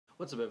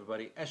What's up,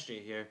 everybody?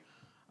 SJ here.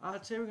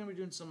 Today we're going to be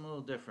doing something a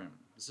little different.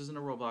 This isn't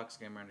a Roblox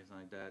game or anything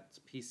like that. It's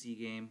a PC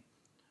game.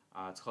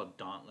 It's called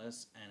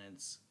Dauntless, and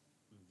it's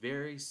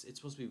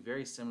supposed to be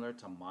very similar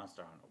to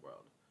Monster Hunter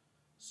World.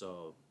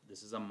 So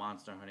this is a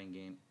monster hunting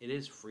game. It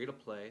is free to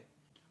play.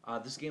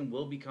 This game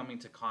will be coming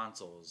to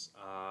consoles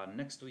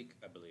next week,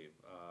 I believe,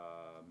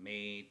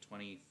 May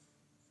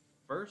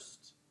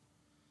 21st,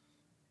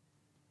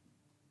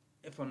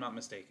 if I'm not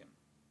mistaken.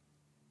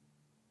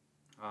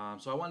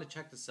 So I want to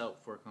check this out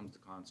before it comes to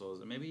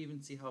consoles, and maybe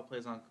even see how it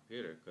plays on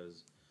computer,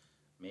 because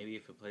maybe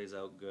if it plays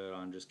out good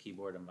on just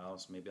keyboard and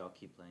mouse, maybe I'll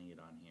keep playing it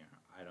on here.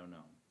 I don't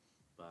know.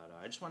 But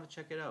I just want to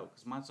check it out,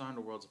 because Monster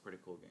Hunter World's a pretty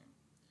cool game.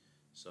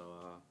 So,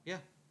 yeah,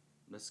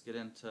 let's get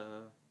into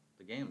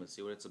the game. Let's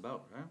see what it's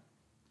about, right?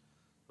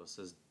 So it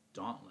says,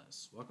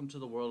 Dauntless. Welcome to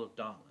the world of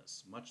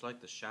Dauntless. Much like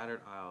the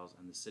Shattered Isles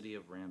and the city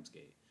of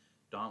Ramsgate,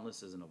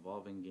 Dauntless is an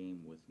evolving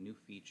game with new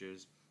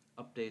features,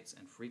 updates,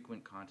 and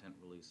frequent content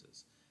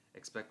releases.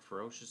 Expect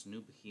ferocious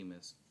new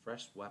behemoths,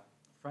 fresh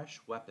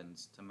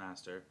weapons to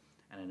master,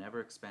 and an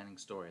ever-expanding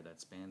story that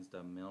spans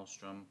the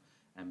maelstrom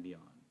and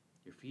beyond.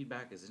 Your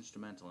feedback is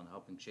instrumental in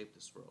helping shape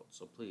this world,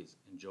 so please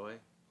enjoy,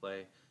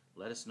 play,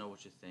 let us know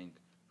what you think.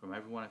 From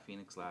everyone at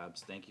Phoenix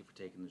Labs, thank you for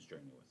taking this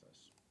journey with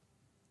us.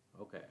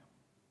 Okay.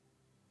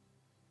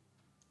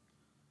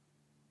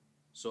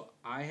 So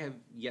I have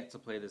yet to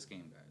play this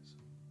game, guys.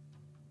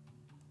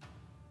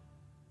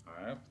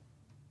 Alright?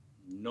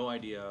 No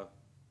idea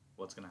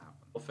what's gonna happen.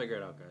 We'll figure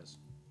it out, guys.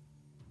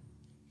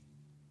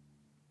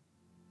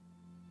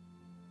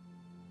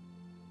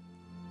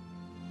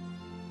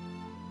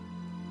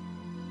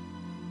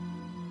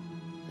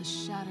 The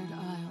Shattered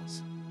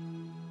Isles.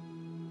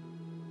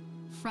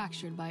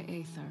 Fractured by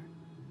Aether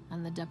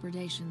and the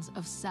depredations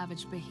of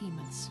savage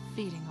behemoths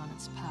feeding on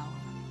its power.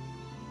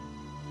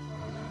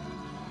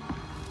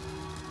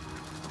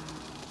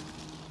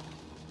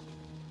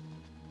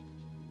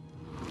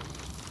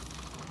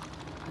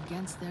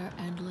 Against their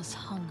endless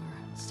hunger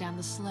stand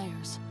the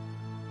Slayers,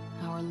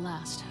 our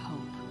last hope.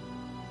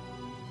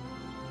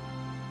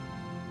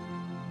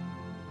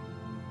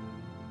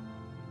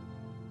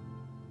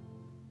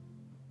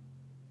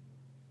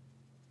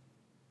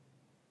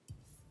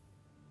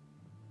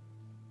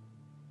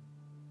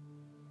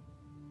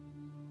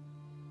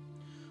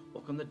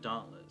 Welcome to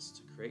Dauntless.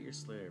 To create your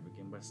Slayer,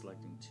 begin by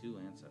selecting 2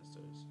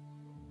 ancestors.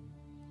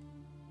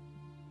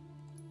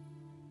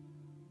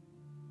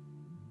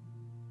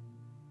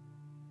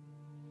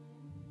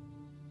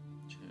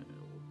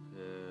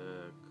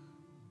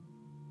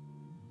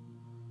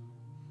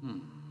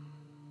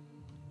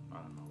 I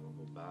don't know, we'll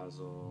go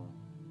Basil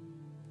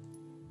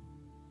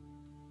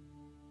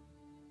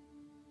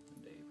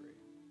and Avery.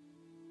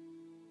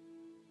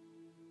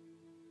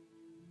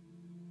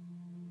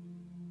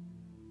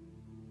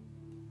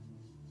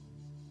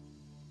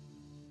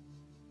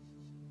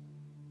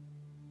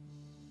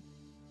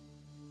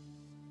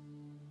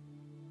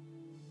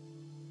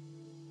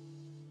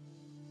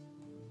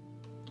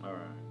 All right.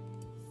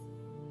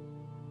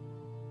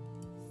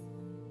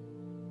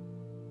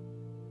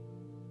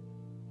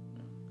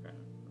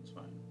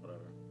 Fine,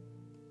 whatever.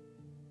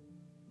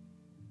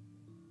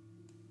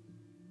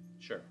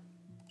 Sure.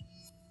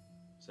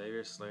 Save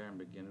your Slayer and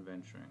begin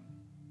adventuring.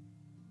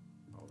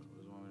 Oh, what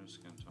does it want me to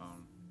skin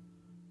tone?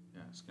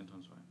 Yeah, skin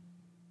tone's fine.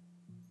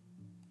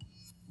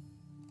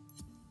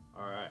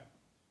 Alright.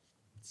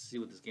 Let's see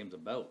what this game's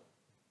about.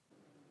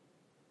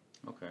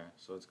 Okay,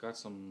 so it's got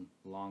some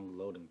long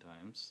loading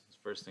times. It's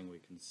the first thing we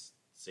can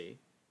see.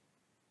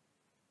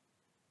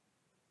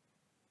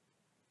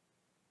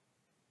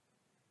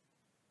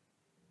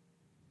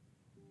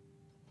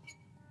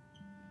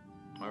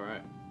 All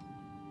right.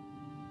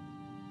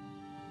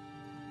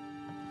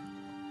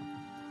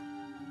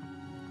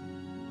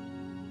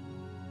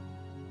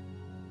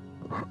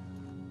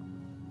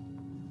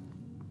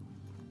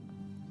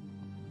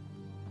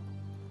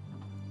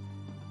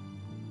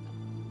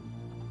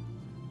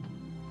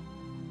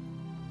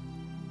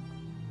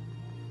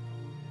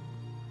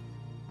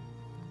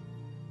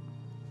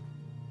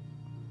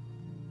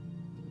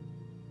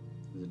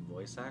 Is it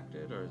voice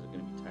acted or is it going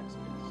to be text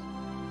based?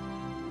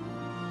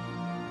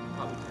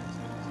 Probably text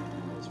based.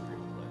 It's free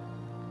to play.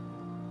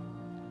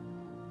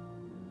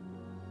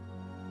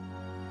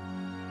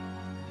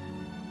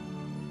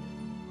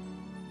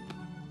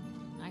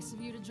 Nice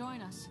of you to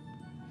join us.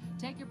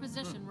 Take your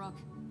position, Rook.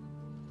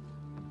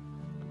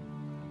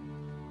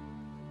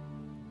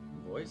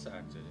 Voice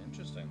acted,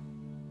 interesting.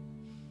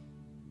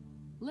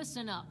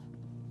 Listen up.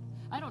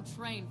 I don't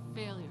train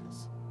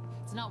failures.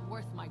 It's not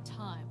worth my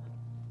time.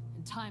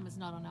 And time is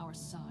not on our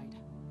side.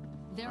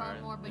 There are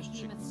more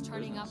behemoths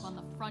turning up on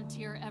the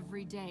frontier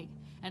every day.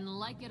 And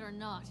like it or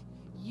not,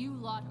 you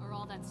lot are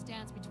all that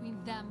stands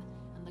between them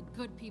and the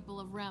good people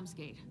of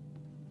Ramsgate.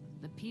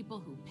 The people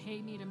who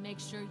pay me to make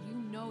sure you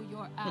know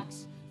your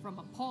axe from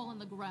a pole in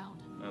the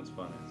ground. That's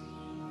funny.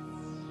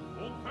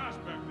 Hold fast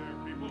back there,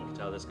 people. You can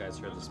tell this guy's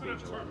heard the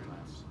speech a lot of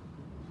times.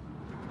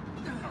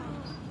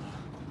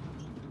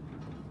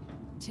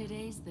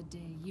 Today's the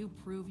day you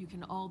prove you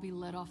can all be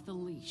let off the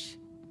leash.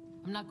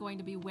 I'm not going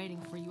to be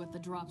waiting for you at the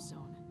drop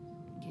zone,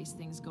 in case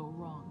things go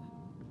wrong.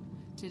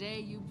 Today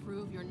you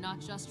prove you're not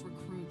just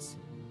recruits,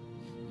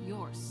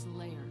 you're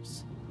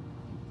slayers.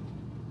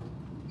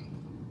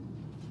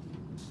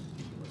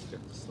 Let's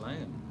get to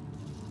slaying.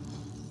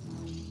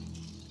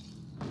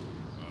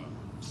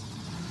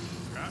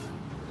 Cat?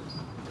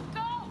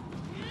 Go!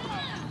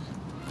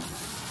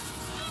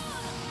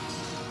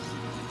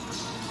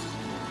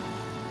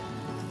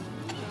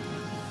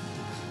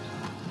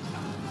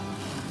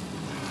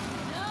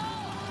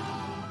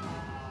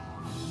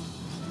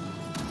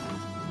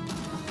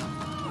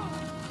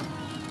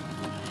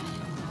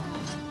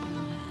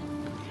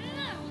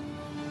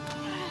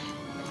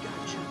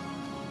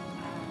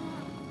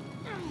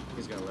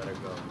 He's gonna let her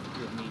go.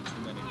 He'll need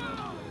too many more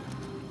later.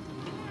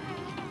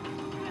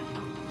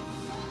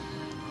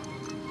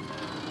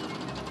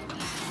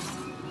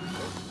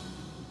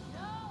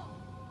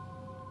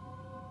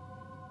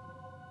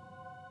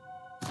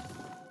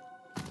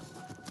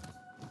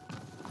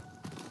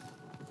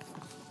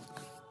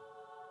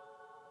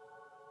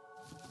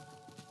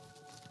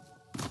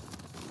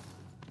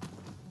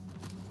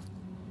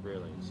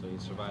 Really? So he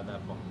survived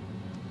that fall?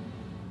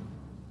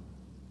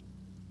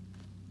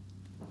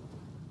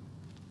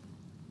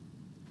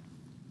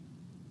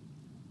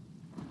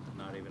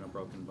 Not even a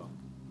broken bone.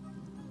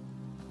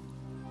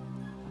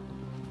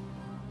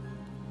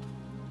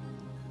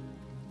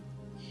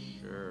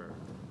 Sure.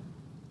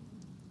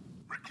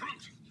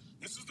 Recruit!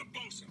 This is the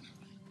bosun.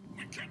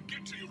 We can't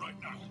get to you right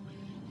now.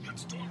 That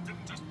storm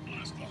didn't just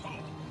blast the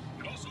hull.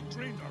 It also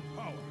drained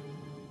our power.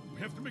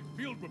 We have to make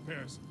field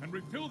repairs and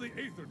refill the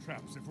aether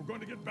traps if we're going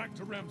to get back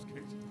to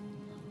Ramsgate.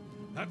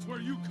 That's where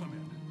you come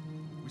in.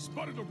 We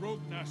spotted a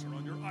rogue Nasher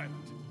on your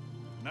island.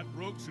 And that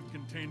rogue should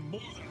contain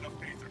more than enough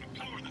aether to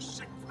power the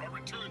ship for our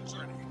return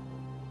journey.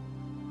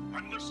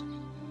 And listen,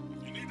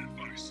 if you need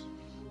advice,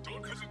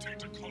 don't hesitate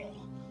to call.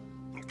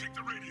 We'll keep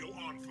the radio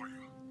on for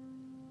you.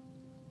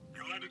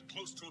 You landed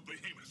close to a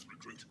behemoth,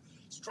 recruit.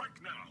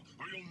 Strike now,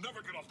 or you'll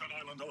never get off that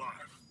island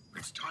alive.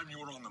 It's time you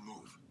were on the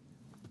move.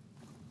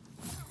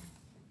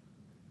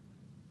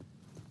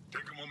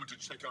 Take a moment to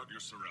check out your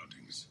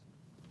surroundings.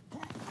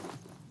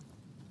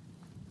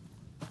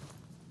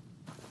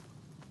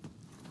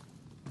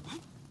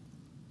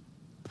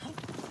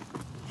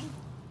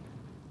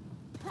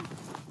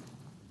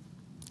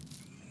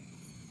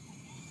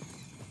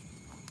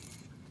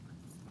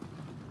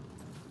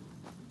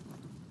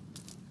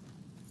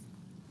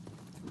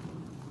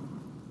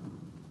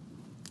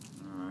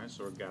 Alright,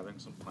 so we're gathering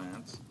some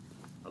plants.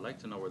 I'd like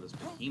to know where this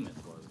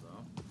behemoth was,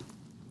 though.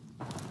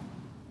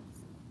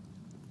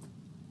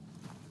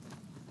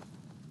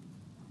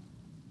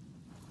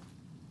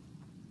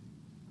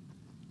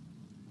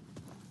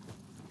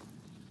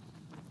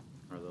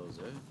 Are those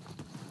it?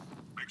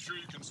 Make sure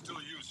you can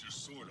still use your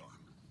sword arm.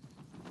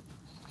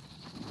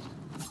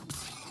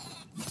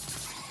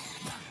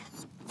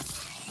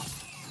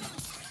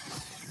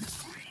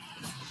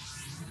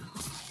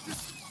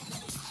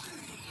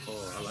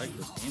 Oh, I like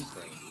this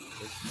gameplay.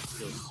 This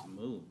feels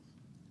smooth.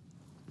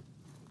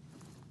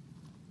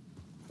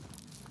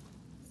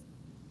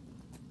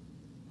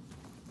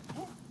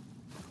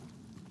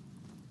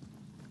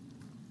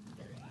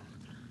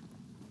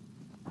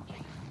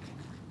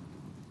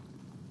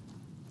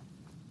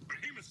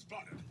 Behemoth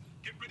spotted.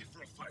 Get ready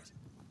for a fight.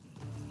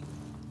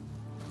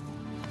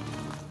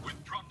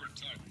 With proper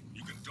timing,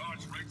 you can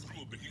dodge right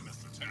through a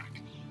behemoth's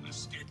attack and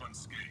escape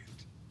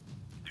unscathed.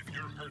 If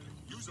you're hurting,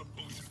 use a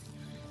potion.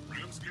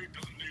 Ramsgate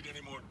doesn't need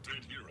any more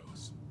dead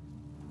heroes.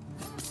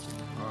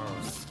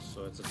 Alright,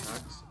 so it's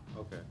attacks?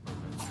 Okay, okay.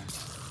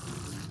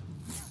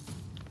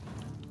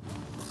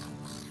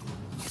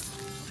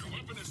 Your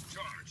weapon is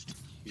charged.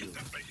 Hit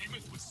that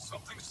behemoth with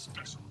something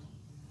special.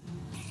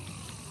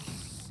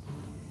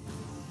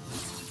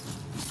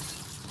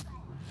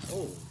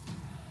 Oh!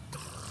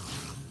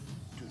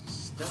 Dude,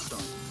 stepped on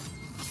it.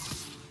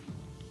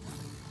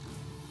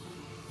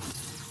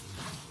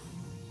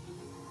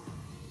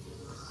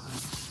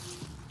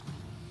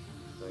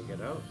 Did I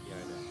get out? Yeah, I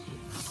did.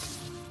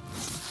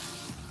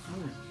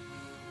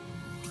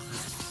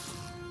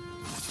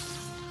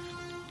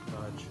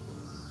 Dodge.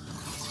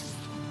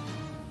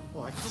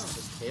 Oh, I cut off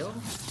his tail?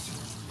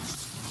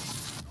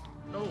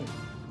 No! I was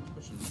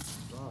pushing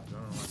dodge. I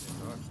don't know why I said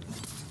dodge.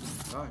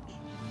 Dodge.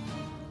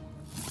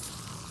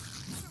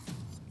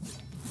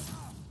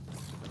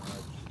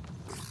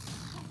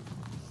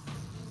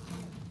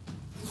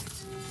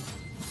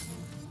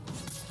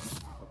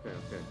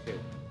 Okay.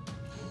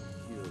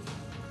 Phew.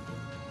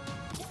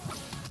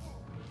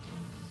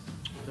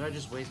 Did I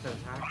just waste that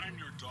attack? Time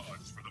your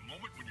dodge for the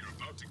moment when you're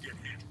about to get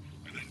hit,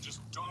 and then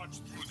just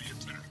dodge through the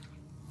attack.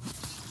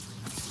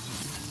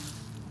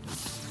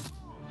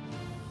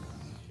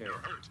 Okay. You're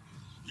hurt.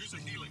 Use a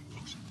healing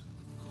potion.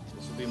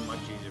 This will be much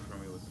easier for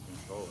me with the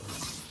controller.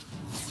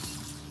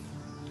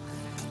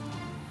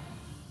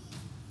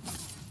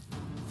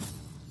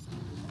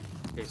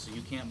 Okay, so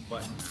you can't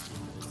button that.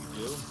 If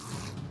you do,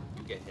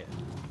 you get hit.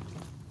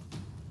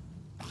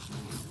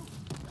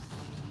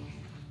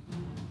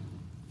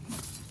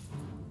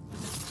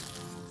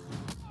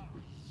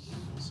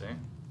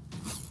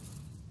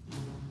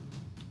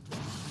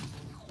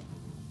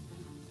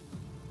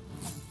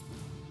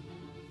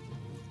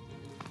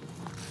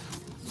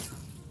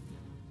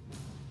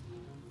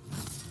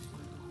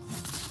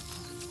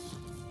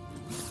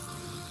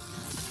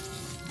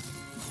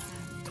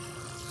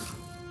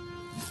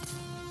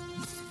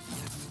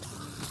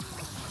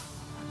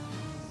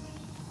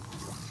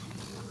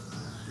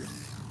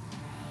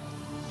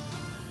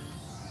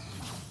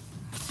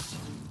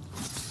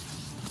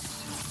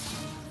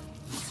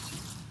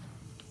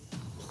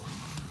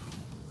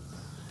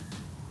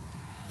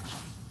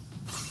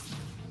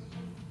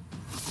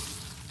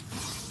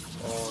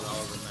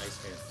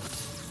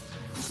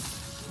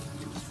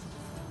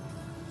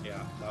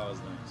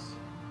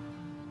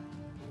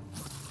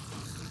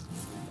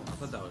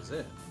 thought that was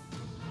it.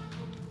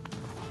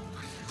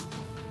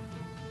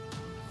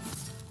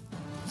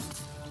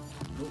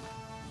 Nope.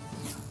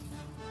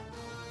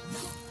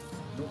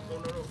 Nope, no,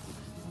 no, no.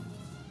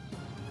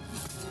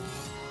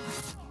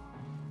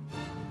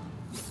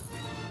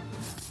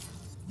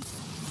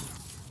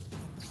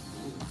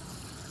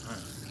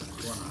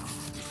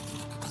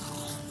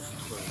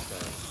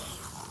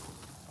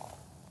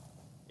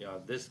 Yeah,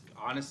 this,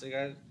 honestly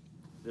guys,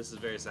 this is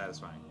very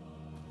satisfying.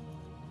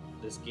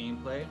 This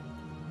gameplay,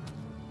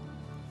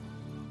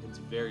 it's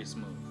very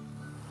smooth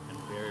and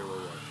very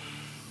rewarding.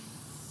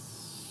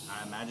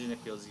 I imagine it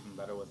feels even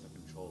better with a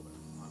controller,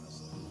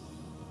 honestly.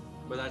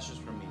 But that's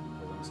just for me,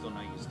 because I'm still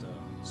not used to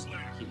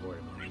keyboard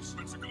and mouse.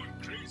 Instruments are going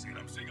crazy, and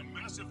I'm seeing a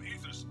massive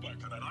ether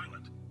spike on that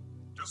island.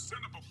 Just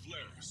send up a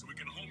flare so we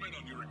can home in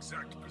on your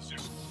exact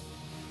position.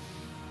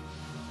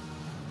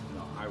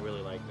 No, I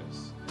really like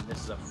this. And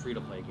this is a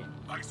free-to-play game.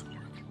 Nice work.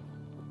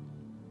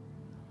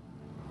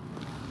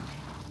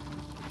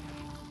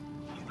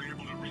 We'll be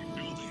able to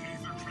rebuild the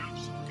ether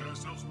traps and get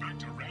ourselves back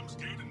to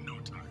Ramsgate in no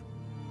time.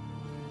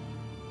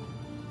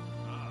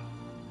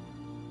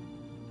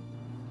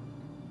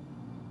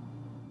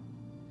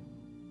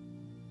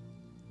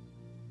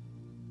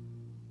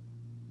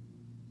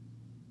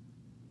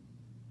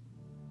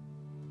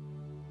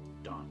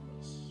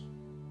 Dauntless.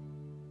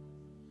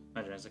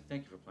 Imagine I was like,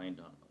 thank you for playing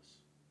Dauntless.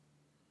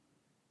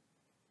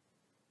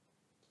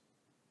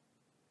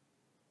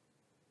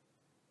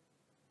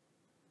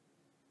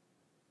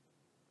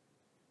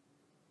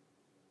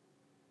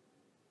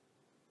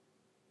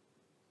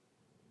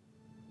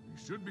 We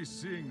should be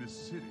seeing the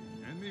city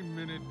any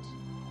minute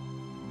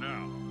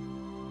now.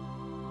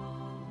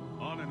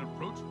 On an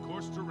approach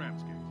course to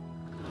Ramsgate.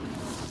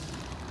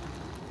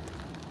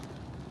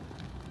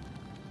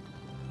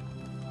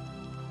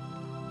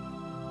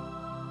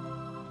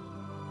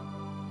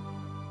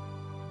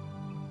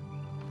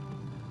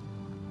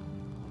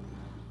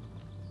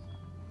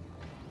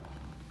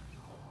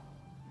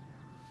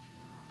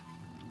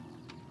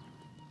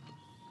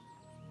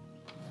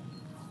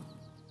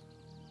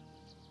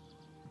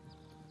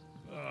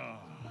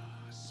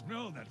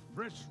 Smell that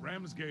fresh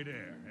Ramsgate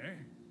air, eh?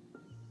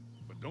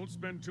 But don't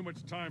spend too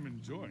much time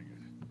enjoying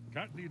it.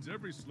 Cat needs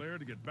every Slayer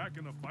to get back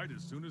in the fight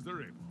as soon as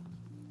they're able.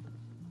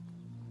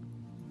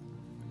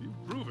 And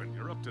you've proven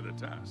you're up to the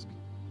task.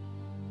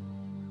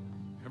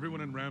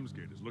 Everyone in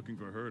Ramsgate is looking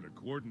for her to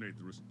coordinate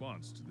the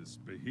response to this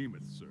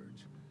behemoth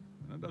surge.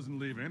 And that doesn't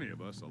leave any of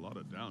us a lot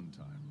of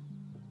downtime.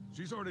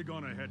 She's already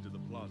gone ahead to the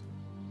plaza.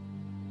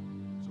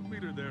 So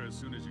meet her there as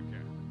soon as you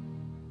can.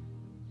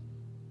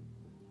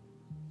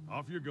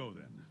 Off you go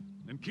then.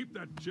 And keep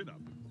that chin up.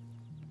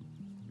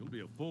 You'll be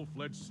a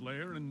full-fledged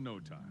Slayer in no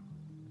time.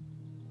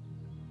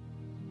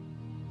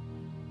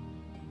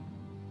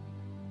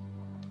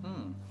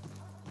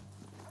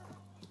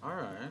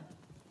 Alright.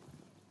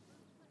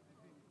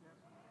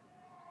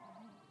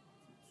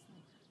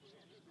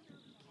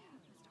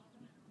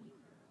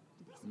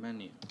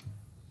 Menu.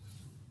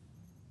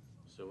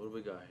 So what do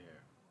we got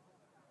here?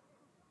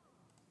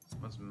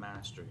 What's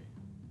mastery?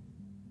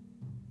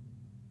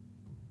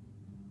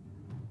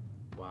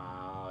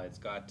 Wow, it's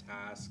got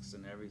tasks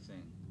and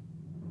everything.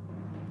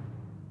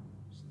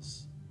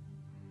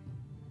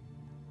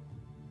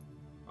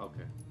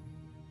 Okay.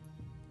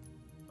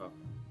 Okay.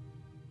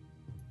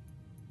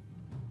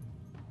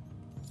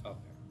 Okay.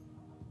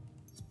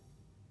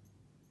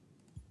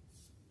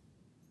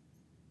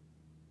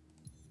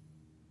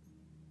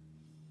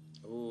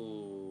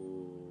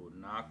 Ooh,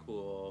 not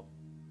cool.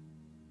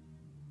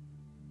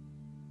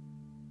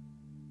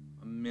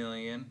 1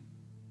 million.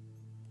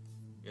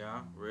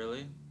 Yeah,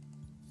 really?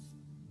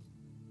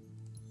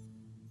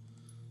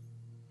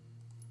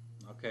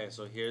 Okay,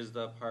 so here's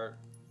the part,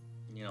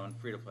 you know, in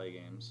free-to-play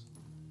games.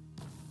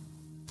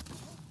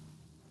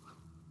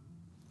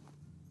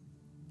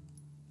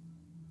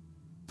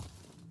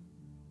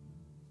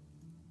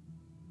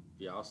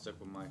 Yeah, I'll stick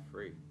with my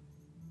free.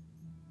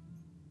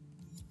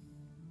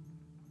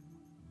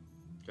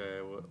 Okay,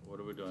 what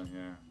are we doing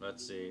here?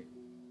 Let's see.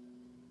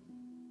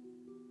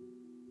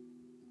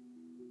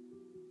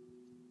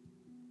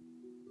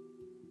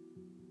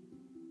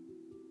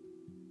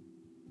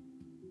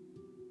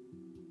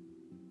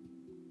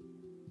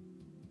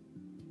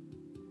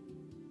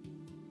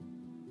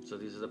 So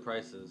these are the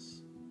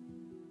prices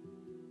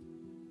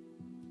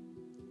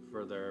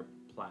for their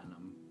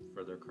platinum,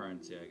 for their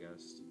currency, I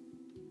guess.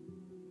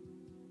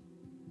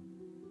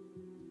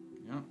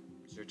 Yeah,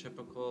 it's your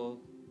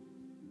typical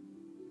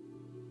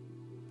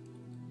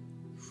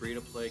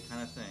free-to-play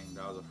kind of thing.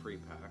 That was a free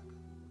pack,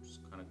 which is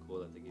kind of cool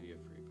that they give you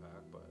a free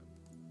pack, but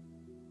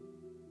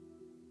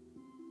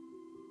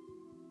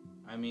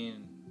I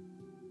mean,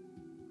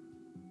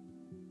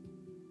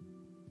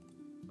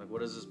 like,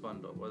 what is this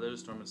bundle? Weather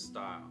Storm and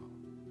Style.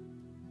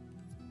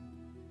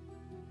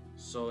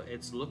 So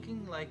it's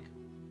looking like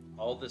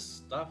all this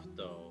stuff,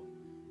 though,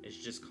 is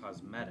just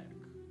cosmetic.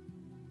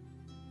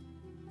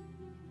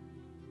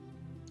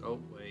 Oh,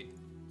 wait.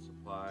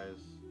 Supplies.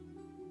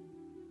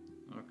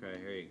 Okay,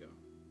 here you go.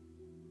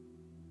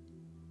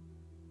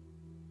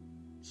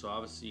 So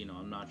obviously, you know,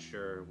 I'm not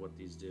sure what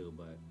these do,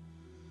 but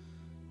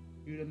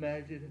you'd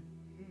imagine.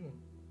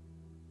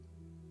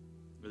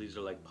 These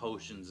are like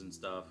potions and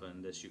stuff,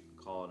 and this you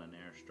can call it an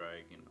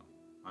airstrike, you know.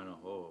 I know,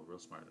 oh, real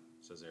smart.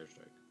 It says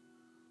airstrike.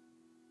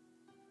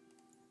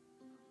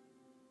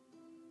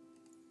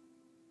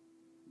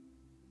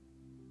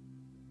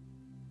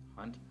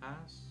 Hunt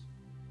pass?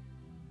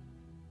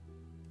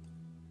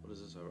 What is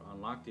this?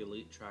 Unlock the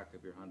elite track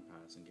of your hunt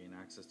pass and gain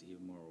access to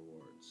even more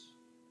rewards.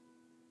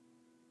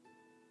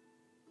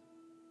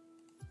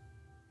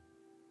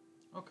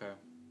 Okay.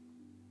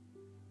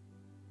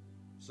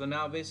 So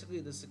now basically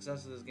the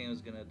success of this game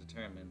is going to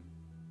determine,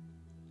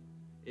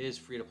 is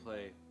free to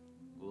play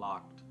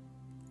locked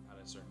at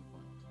a certain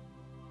point?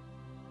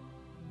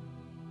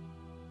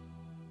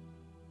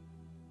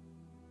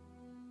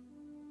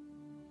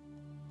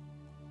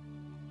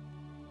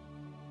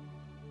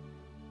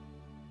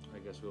 I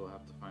guess we will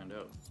have to find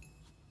out.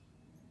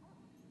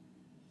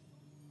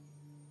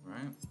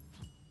 Right?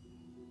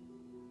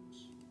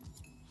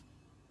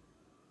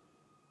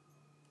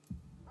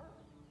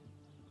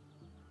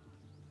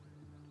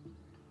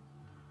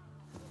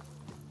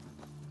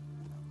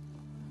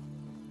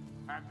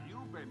 Have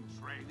you been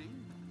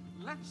training?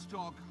 Let's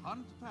talk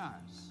Hunt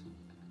Pass.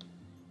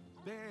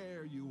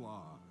 There you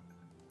are.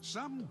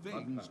 Some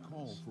things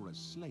call for a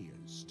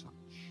Slayer's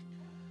touch.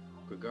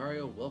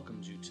 Gregario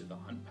welcomes you to the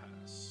Hunt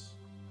Pass.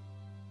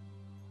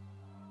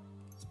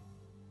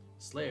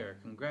 Slayer,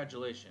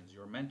 congratulations.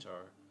 Your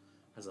mentor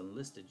has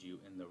enlisted you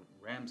in the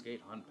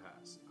Ramsgate Hunt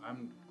Pass.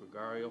 I'm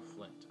Gregario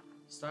Flint,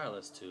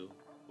 stylist to,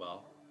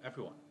 well,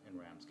 everyone in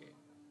Ramsgate.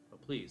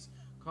 But please,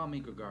 call me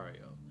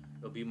Gregario.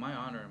 It will be my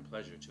honor and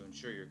pleasure to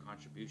ensure your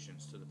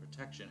contributions to the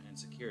protection and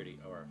security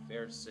of our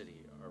fair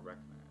city are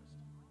recognized.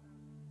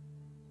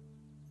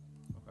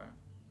 Okay.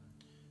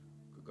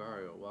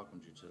 Gregario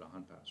welcomes you to the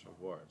Hunt Pass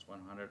rewards.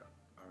 100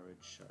 arid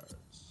shards.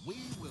 We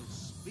will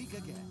speak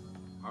again.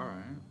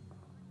 Alright.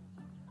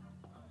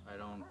 I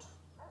don't...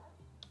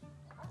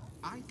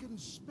 I can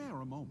spare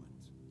a moment.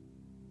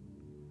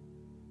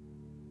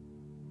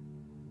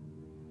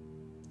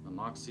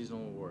 Unlock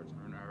seasonal rewards.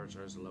 Earn arid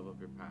shards to level up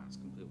your pass.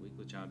 Complete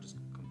weekly challenges.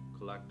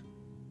 Collect.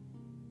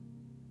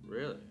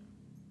 Really?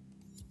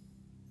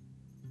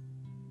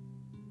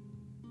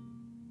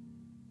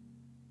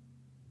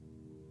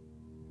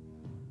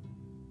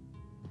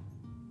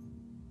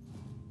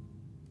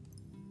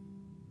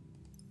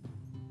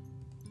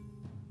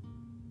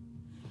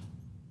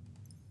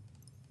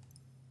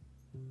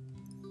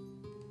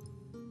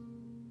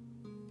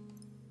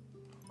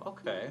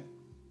 Okay.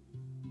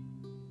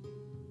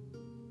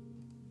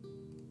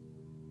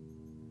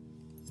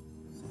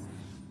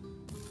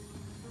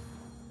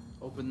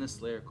 Open the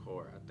Slayer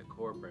core at the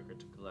core breaker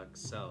to collect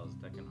cells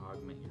that can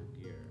augment your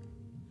gear.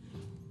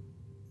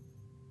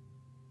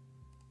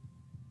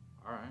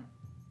 Alright.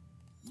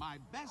 My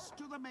best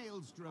to the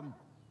Maelstrom.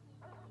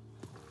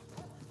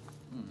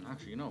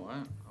 Actually, you know what?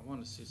 I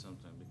want to see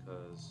something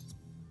because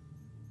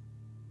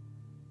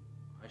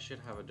I should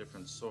have a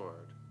different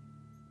sword.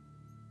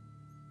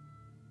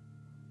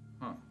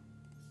 Huh.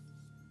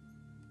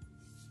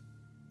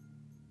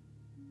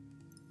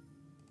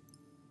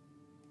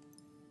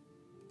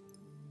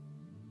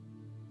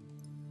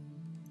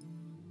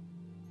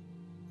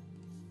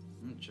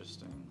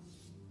 Interesting.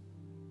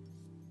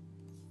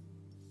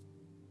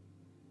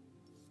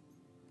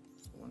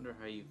 I wonder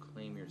how you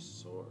claim your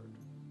sword.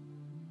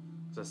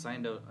 Because I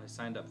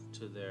signed up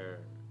to their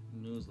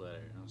newsletter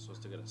and I'm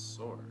supposed to get a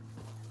sword.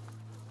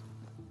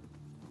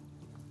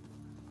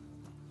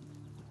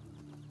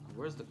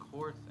 Where's the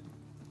core thing?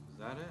 Is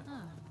that it?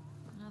 Ah,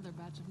 another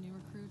batch of new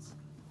recruits.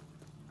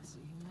 Let's see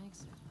who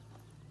makes it.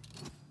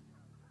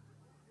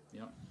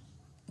 Yep.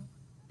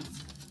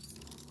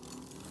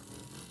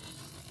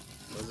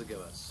 What does it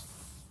give us?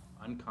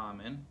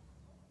 Uncommon.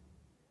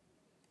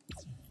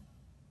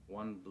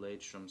 1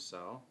 Bladestrom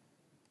cell.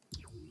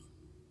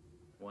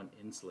 1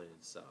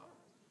 insulated cell.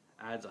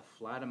 Adds a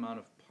flat amount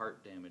of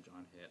part damage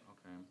on hit.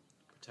 Okay.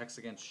 Protects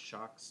against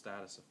shock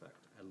status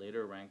effect. At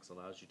later ranks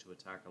allows you to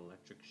attack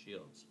electric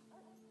shields.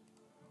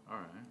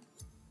 Alright.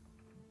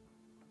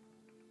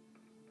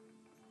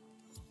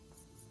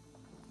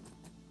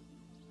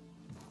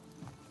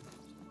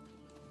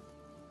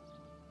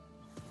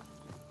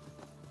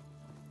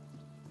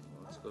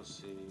 Let's go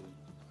see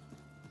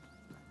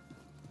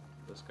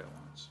what this guy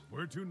wants.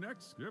 Where to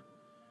next, Skip?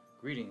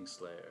 Greetings,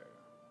 Slayer.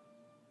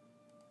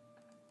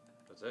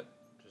 That's it?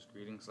 Just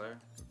Greetings, Slayer?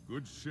 A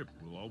good ship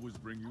will always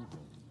bring you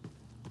home.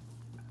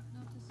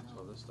 Note to What's self.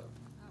 all this stuff?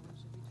 That one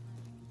should be trained.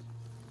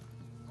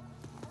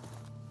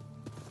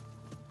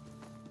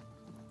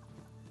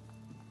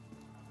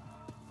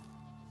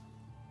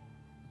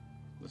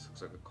 This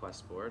looks like a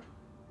quest board.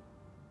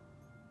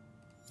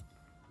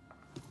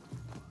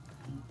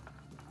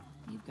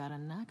 You've got a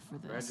knack for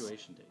this.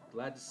 Graduation day.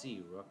 Glad to see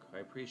you, Rook. I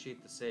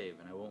appreciate the save,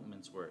 and I won't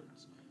mince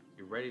words.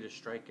 You're ready to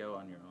strike out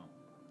on your own.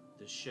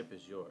 This ship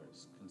is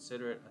yours.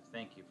 Consider it a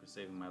thank you for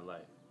saving my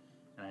life.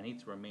 And I need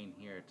to remain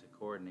here to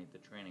coordinate the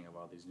training of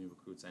all these new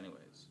recruits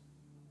anyways.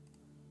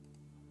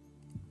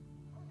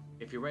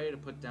 If you're ready to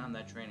put down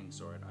that training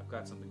sword, I've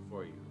got something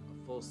for you.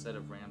 A full set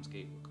of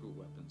Ramsgate recruit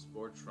weapons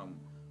forged from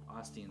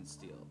Ostian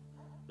steel.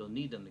 You'll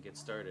need them to get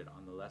started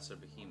on the lesser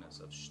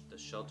behemoths of the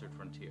sheltered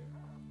frontier.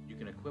 You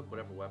can equip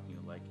whatever weapon you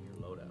like in your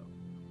loadout.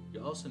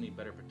 You'll also need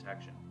better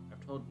protection.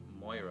 I've told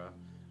Moira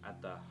at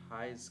the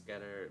High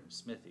Scatter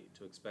Smithy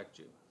to expect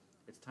you.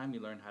 It's time you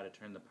learn how to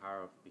turn the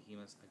power of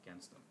behemoths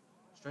against them.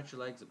 Stretch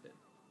your legs a bit,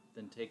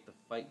 then take the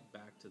fight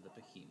back to the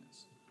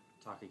behemoths.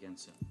 Talk again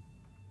soon.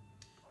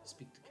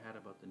 Speak to Kat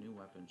about the new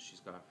weapons she's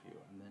got for you,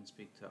 and then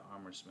speak to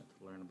Armorsmith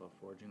to learn about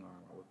forging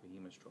armor with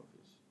behemoth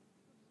trophies.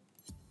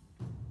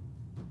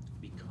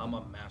 Become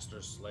a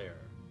Master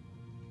Slayer.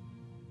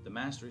 The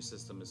Mastery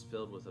system is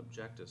filled with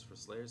objectives for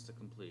Slayers to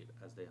complete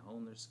as they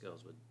hone their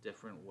skills with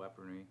different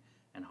weaponry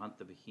and hunt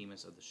the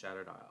behemoths of the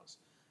Shattered Isles.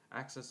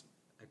 Access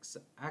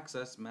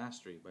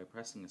Mastery by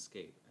pressing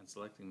Escape and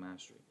selecting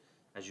Mastery.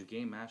 As you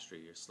gain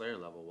Mastery, your Slayer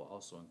level will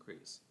also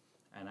increase.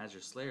 And as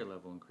your Slayer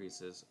level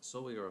increases,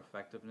 so will your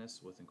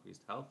effectiveness with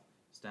increased health,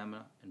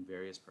 stamina, and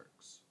various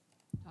perks.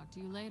 Talk to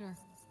you later.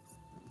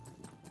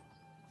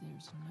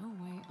 There's no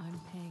way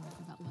I'm paying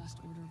for that last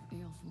order of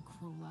ale from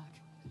Krolak.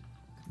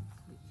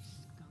 Completely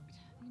skunked.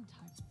 The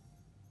entire...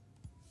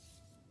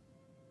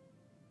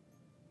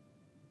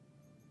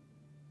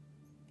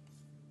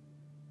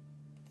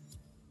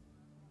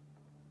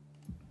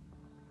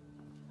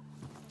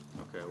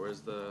 Okay,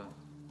 where's the...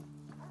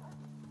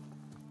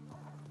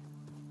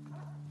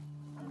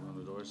 on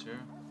the doors here?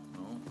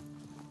 No.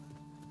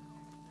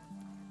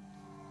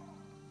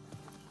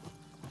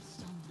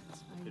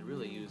 Could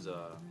really use a...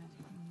 Of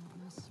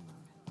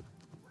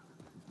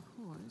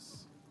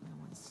course, no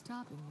one's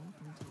stopping me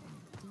from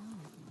taking it down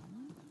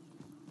again.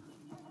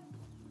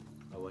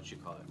 what you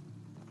call it?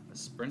 A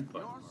sprint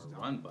button or a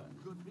run button.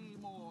 Could be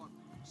more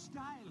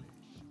stylish.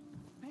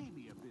 Pay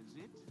me a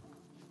visit.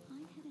 I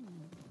had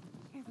enough.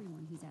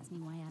 Everyone who's asked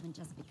me why I haven't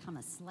just become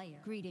a Slayer.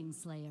 Greetings,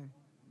 Slayer.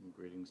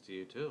 Greetings to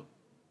you too.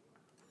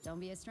 Don't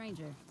be a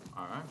stranger.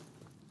 All right.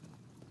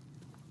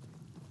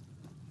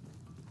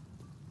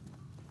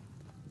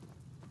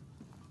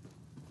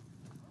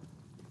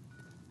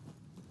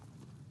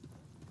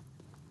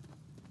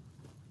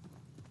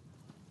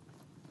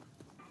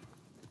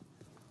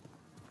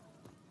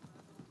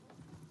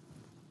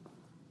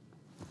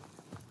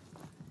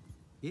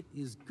 It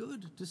is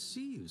good to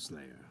see you,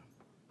 Slayer.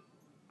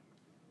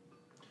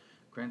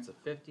 Grants a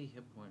 50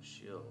 hit point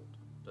shield.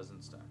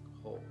 Doesn't stack.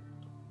 Hold.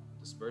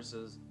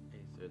 Disperses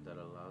aether that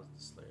allows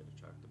the Slayer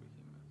to track the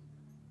behemoth.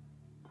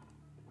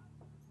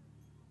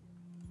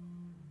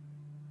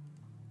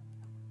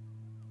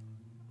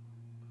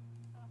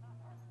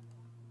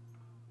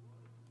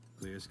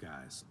 Clear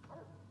skies.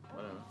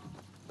 Whatever.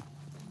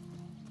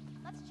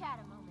 Let's chat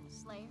a moment,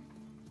 Slayer.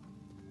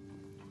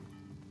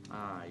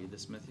 Ah, you the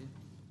smithy?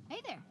 Hey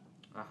there.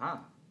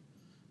 Aha.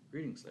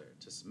 Greetings, Slayer.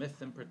 To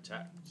smith and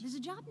protect. There's a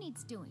job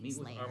needs doing, Meet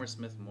Slayer. with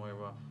Armorsmith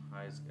Moira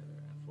Highsgetter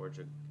and forge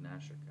a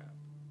Gnasher cap.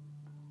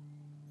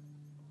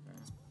 Okay.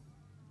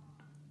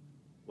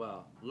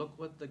 Well, look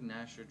what the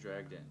Gnasher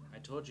dragged in. I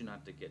told you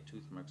not to get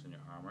tooth marks on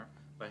your armor,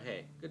 but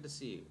hey, good to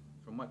see you.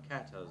 From what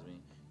Kat tells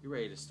me, you're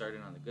ready to start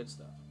in on the good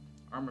stuff.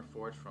 Armor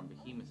forged from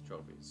behemoth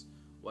trophies.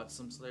 What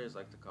some Slayers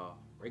like to call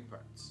break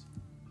parts.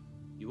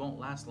 You won't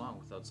last long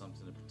without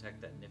something to protect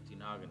that nifty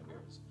noggin of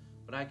yours.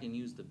 But I can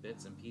use the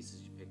bits and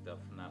pieces you picked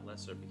up from that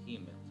lesser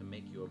behemoth to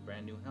make you a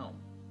brand new helm.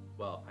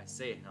 Well, I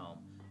say helm,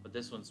 but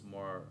this one's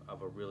more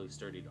of a really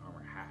sturdy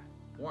armor hat.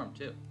 Warm,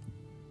 too.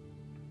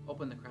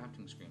 Open the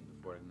crafting screen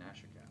before the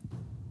Gnasher cap.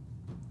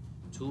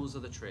 Tools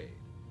of the trade.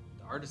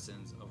 The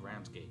artisans of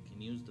Ramsgate can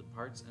use the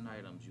parts and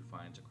items you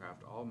find to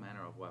craft all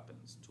manner of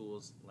weapons,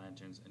 tools,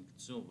 lanterns, and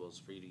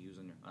consumables for you to use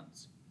on your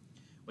hunts.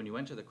 When you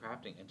enter the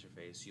crafting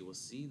interface, you will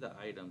see the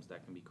items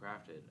that can be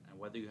crafted and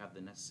whether you have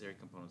the necessary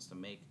components to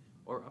make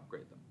or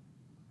upgrade them.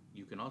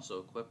 You can also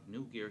equip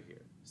new gear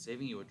here,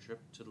 saving you a trip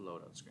to the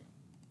loadout screen.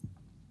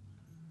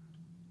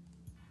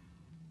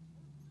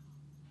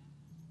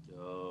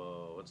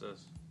 Yo, what's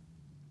this?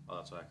 Oh,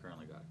 that's what I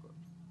currently got equipped.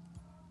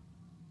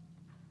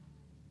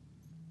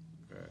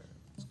 Okay,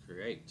 let's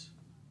create.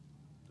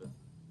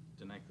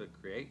 Didn't I click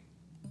create?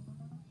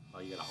 Oh,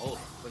 you gotta hold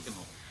it. Click and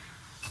hold.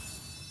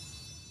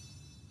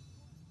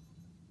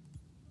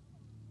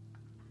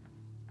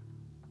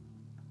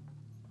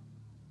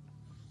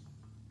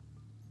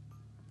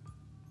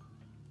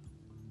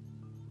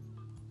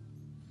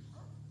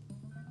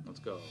 Let's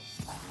go.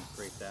 We're gonna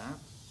create that.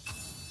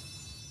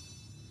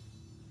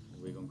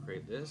 We're gonna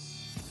create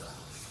this.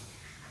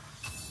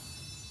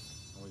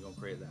 And we're gonna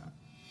create that.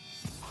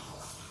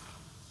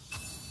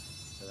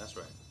 Okay, that's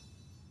right.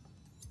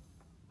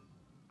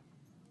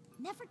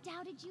 Never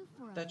doubted you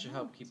for a That should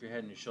help moment. keep your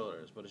head on your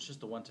shoulders, but it's just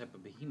the one type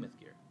of behemoth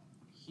gear.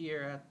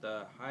 Here at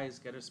the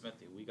Highsgetter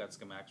Smithy, we got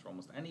schematics for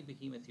almost any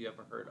behemoth you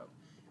ever heard of,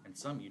 and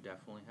some you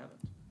definitely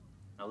haven't.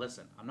 Now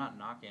listen, I'm not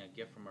knocking a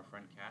gift from our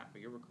friend Kat,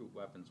 but your recruit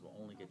weapons will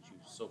only get you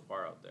so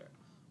far out there.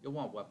 You'll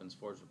want weapons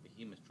forged with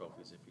behemoth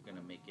trophies if you're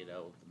going to make it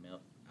out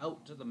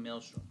to the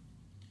maelstrom.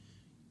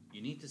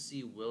 You need to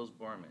see Wills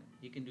Borman.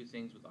 He can do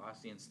things with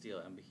Ostian steel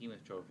and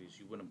behemoth trophies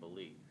you wouldn't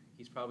believe.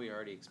 He's probably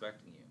already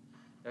expecting you.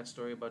 That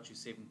story about you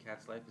saving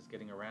Cat's life is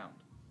getting around.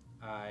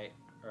 I,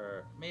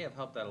 may have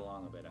helped that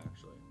along a bit,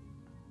 actually.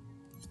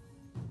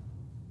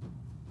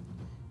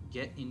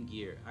 Get in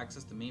gear.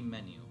 Access the main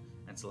menu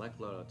and select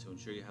loadout to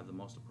ensure you have the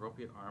most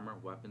appropriate armor,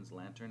 weapons,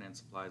 lantern, and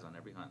supplies on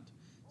every hunt.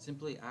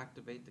 Simply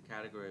activate the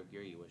category of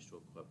gear you wish to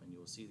equip and you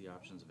will see the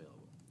options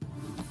available.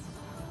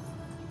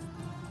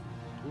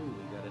 Ooh,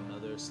 we got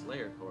another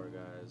Slayer core,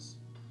 guys.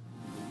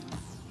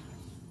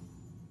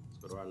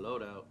 Let's go to our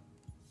loadout.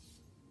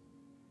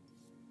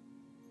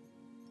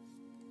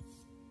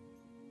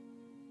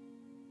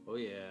 Oh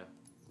yeah.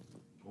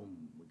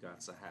 Boom, we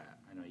got a hat.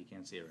 I know you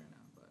can't see it right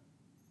now, but...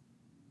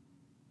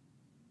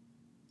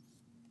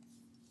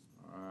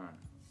 Alright.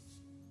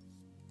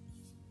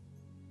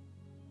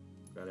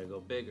 Gotta go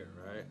bigger,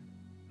 right?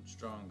 And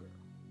stronger.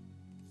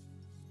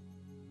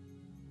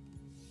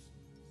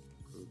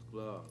 Recruit's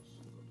gloves.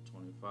 Go to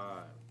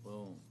 25.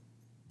 Boom.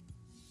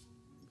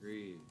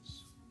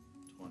 Greaves.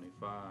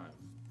 25.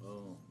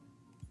 Boom.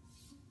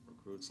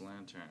 Recruit's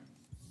lantern.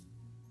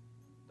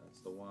 That's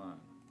the one.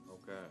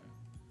 Okay.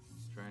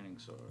 Training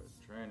sword.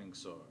 Training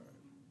sword.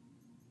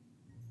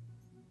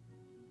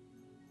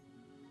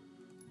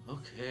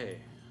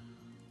 Okay.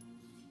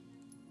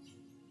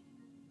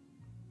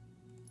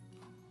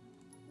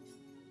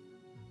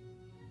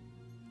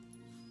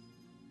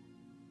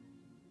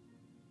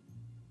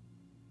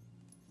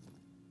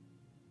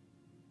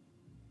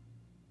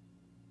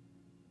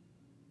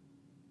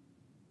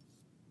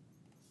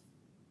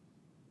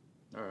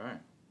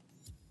 Alright.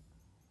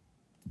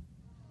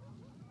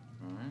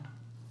 Alright.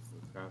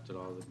 We've crafted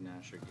all the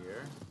Gnasher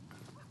gear.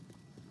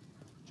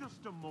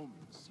 Just a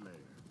moment, Slayer.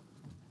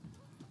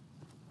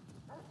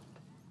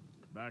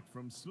 Back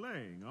from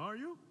slaying, are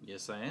you?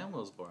 Yes, I am,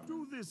 Wills Borman.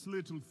 Do this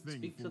little thing.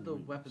 Speak for to the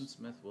Wills.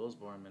 weaponsmith Wills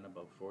Borman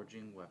about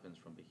forging weapons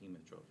from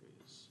behemoth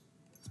trophies.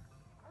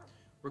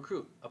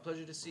 Recruit, a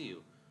pleasure to see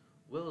you.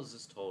 Wills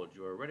is told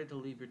you are ready to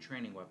leave your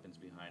training weapons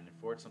behind and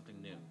forge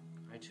something new.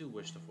 I too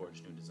wish to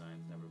forge new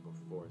designs never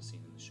before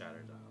seen in the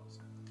Shattered Isles,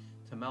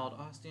 to meld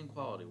Ostian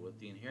quality with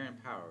the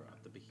inherent power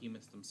of the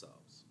behemoths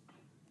themselves.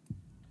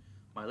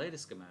 My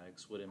latest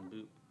schematics would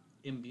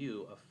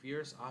imbue a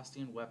fierce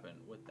Ostian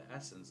weapon with the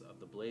essence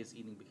of the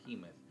blaze-eating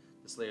behemoth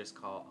the Slayers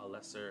call a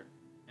lesser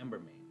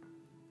Embermane.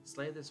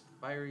 Slay this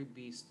fiery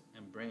beast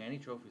and bring any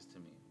trophies to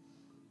me.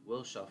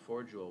 Will shall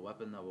forge you a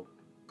weapon that will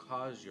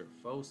cause your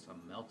foes to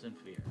melt in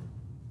fear.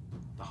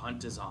 The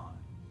hunt is on.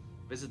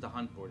 Visit the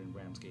hunt board in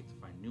Ramsgate to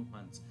find new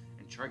hunts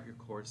and chart your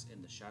course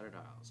in the Shattered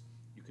Isles.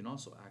 You can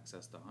also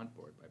access the hunt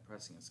board by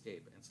pressing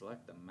escape and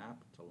select the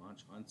map to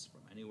launch hunts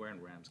from anywhere in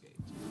Ramsgate.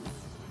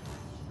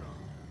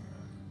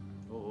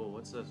 Oh,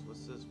 what's this?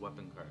 What's this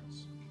weapon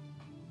cards?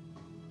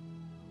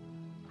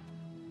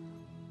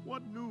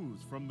 What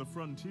news from the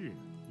frontier?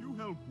 You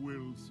help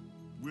Wills.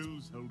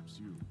 Wills helps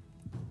you.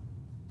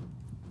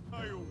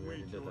 I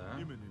await your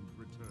imminent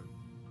return.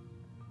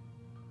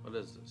 What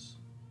is this?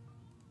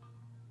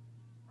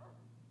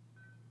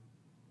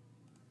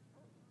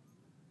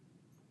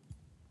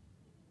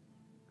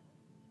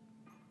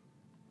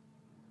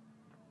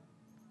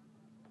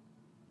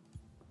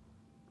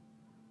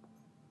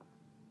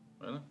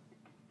 Really?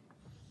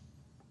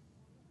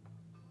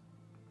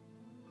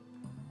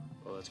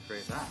 Well, let's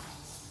create that.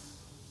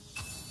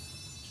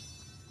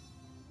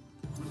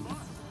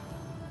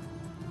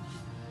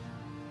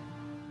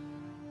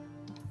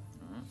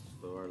 Alright,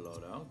 blow our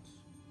loadout.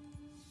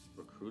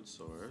 Recruit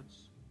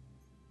swords.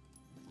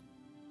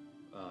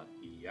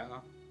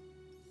 Yeah.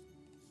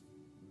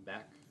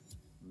 Back.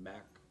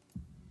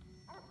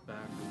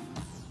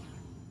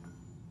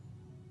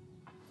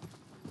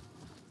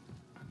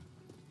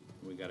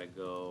 We gotta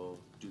go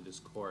do this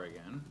core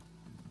again.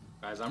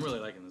 Guys, I'm really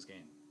liking this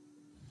game.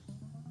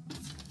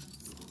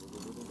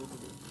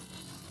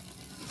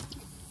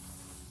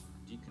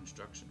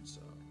 Deconstruction,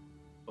 so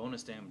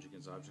bonus damage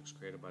against objects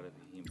created by the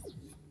behemoth.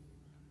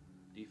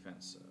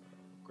 Defense,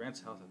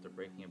 grants health after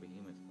breaking a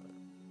behemoth.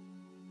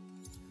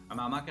 I'm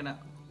not gonna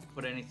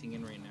put anything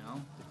in right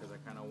now because I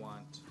kind of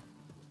want,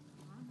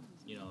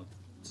 you know,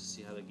 to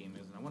see how the game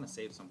is, and I want to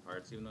save some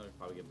parts, even though we'll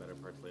probably get better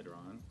parts later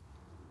on.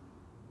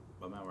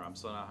 But remember, I'm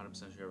still not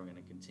 100% sure we're going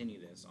to continue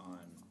this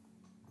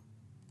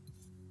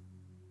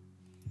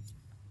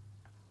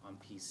on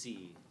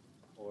PC,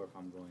 or if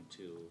I'm going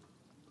to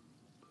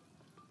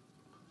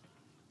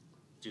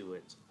do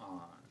it on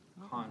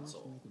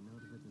console.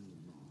 Perhaps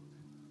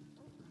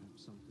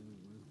something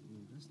worth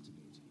investigating.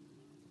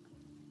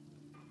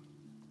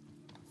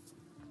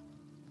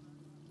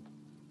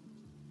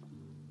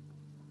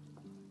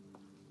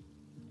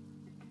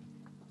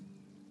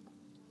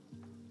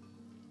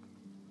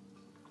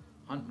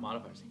 Hunt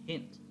modifiers.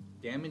 Hint.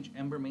 Damage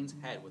Embermane's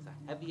head with a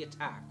heavy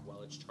attack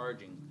while it's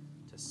charging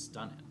to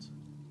stun it.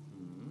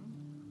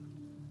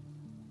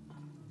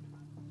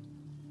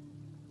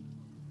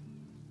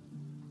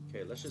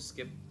 Okay, let's just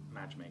skip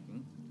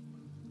matchmaking.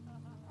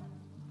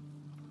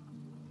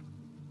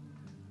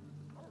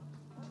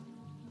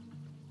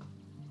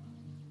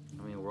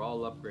 I mean, we're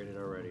level upgraded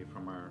already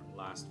from our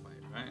last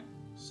fight, right?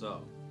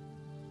 So,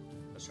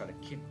 let's try to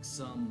kick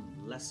some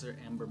lesser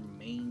Ember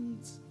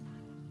mains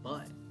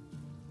butt.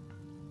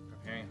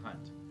 Preparing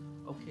hunt.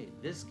 Okay,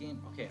 this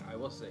game, okay, I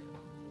will say,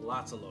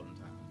 lots of loading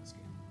time in this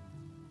game.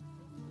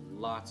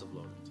 Lots of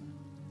loading time.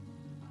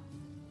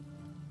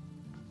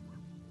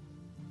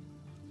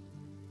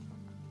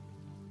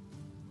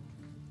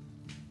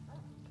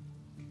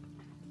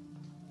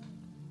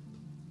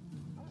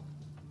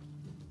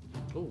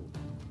 Oh,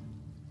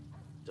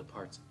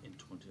 departs in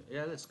 20.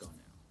 Yeah, let's go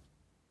now.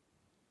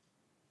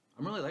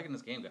 I'm really liking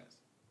this game, guys.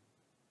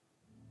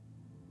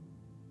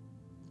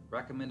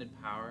 Recommended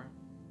power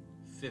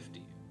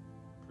 50.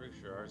 Pretty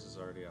sure ours is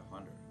already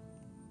 100.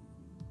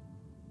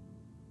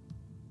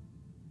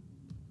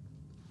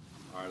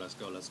 All right, let's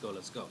go, let's go,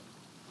 let's go.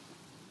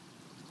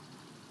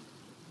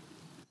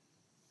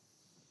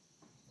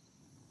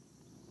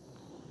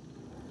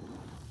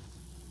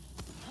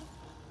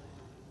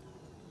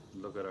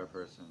 Look at our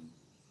person,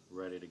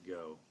 ready to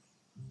go.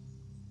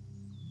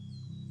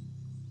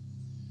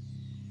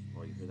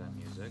 Oh, you hear that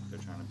music? They're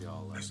trying to be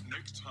all like... This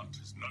next hunt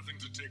is nothing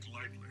to take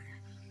lightly.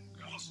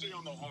 I'll stay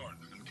on the horn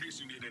in case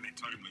you need any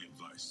timely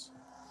advice.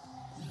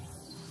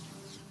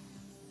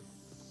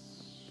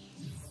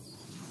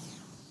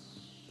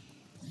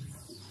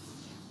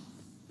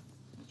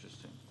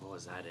 Interesting. Oh,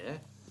 is that it?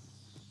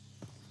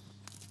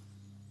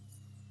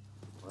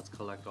 Let's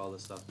collect all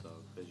this stuff,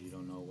 though, because you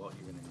don't know what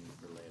you're going to need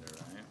for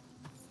later, right?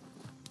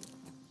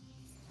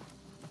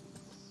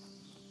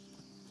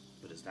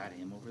 But is that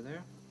him over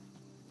there?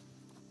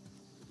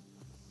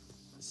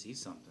 I see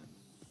something.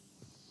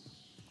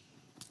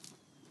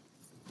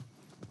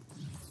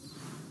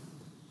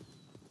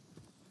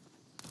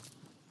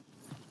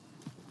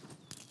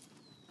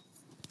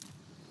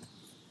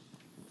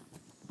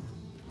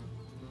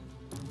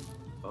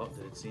 Oh,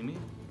 did it see me?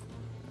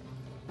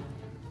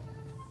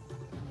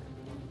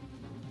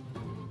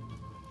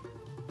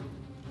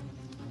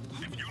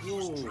 If you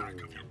lose track of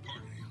your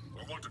party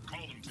or want to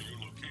call them to your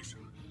location,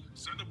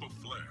 send up a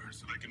flare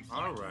so they can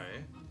find you.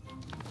 Alright.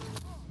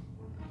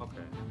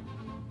 Okay.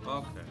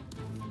 Okay.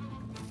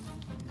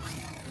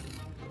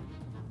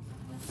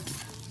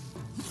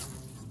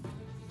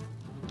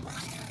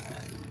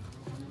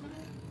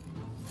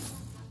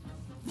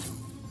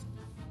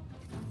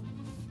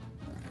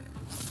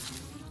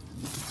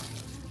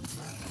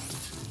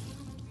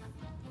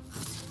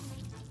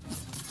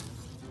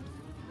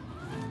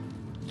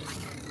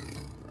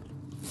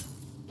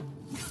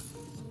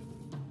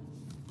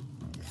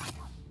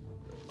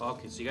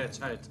 Okay, so you gotta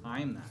try to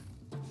time that.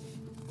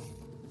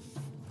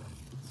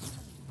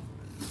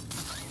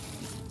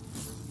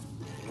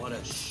 What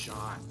a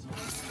shot.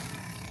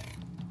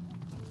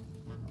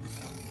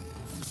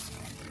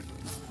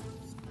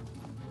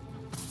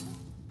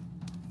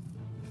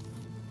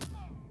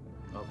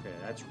 Okay,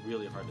 that's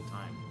really hard to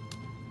time.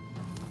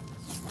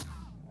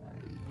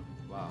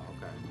 Wow,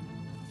 okay.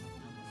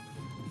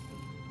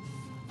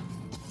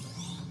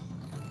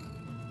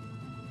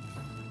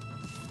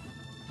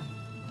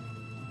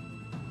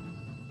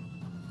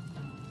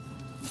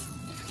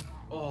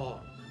 Oh.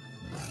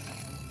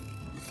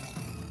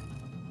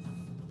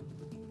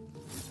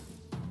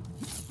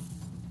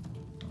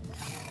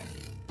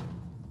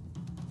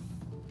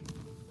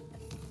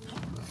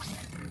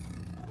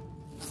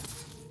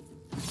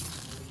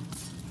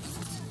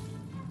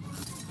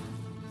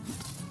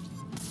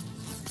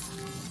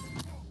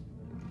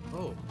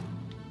 Oh.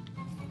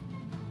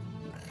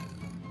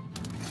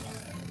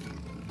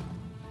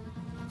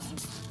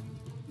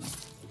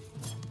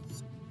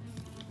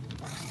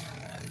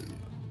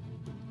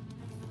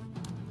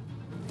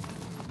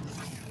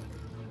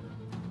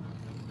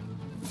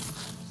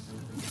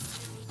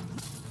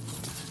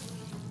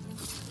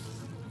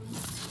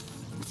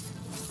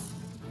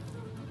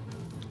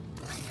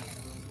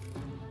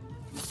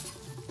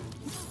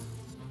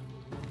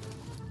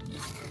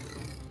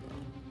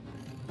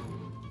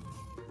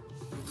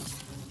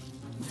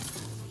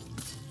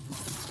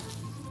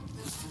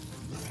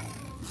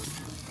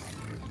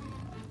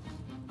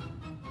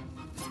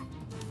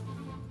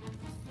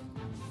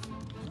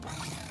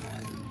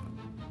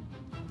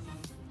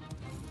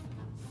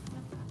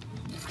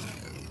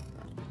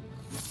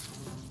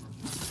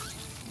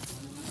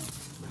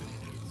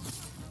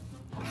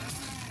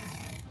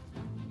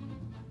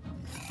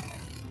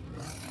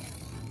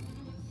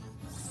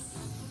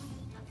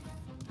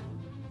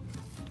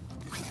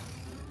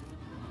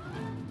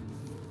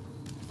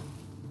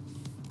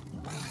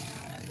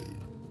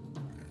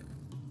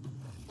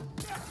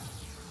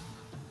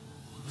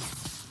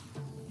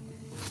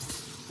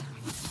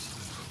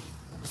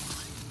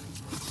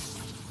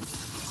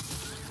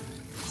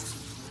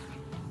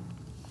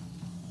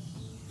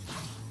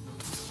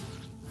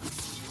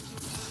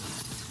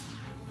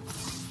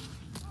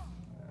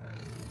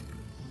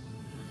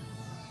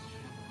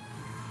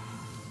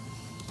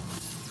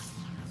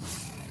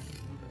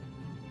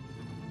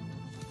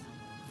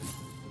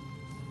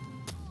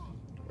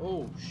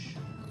 Oh, sh.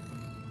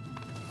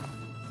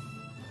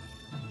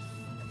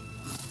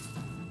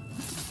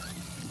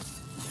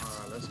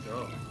 Alright, let's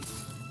go.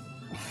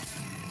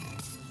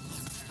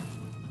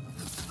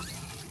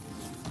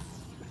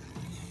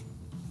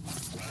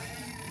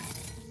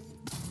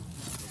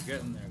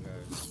 getting there,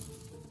 guys.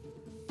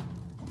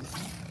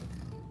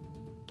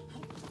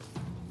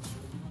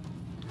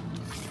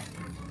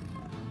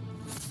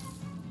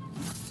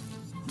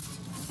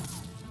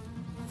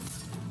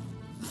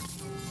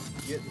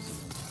 Get this.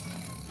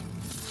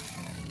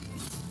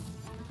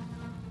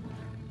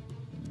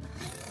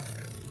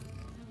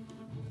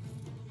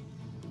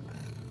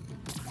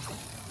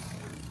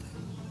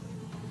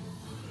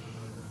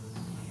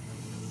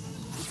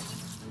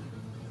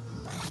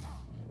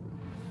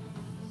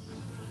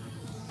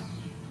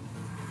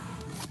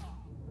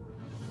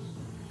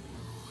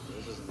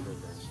 This isn't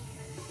good, guys.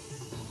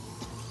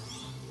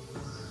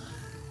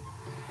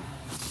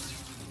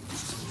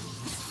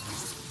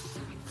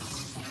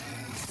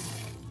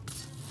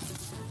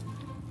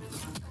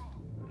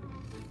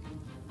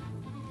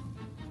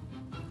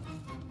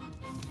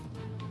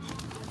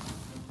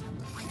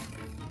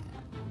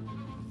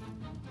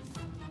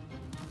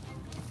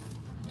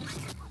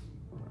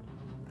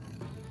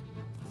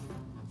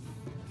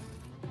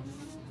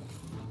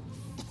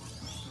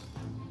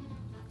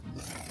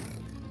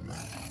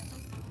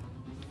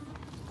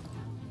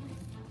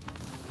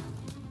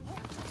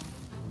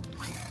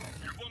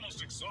 You've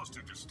almost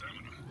exhausted your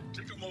stamina.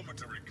 Take a moment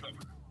to recover.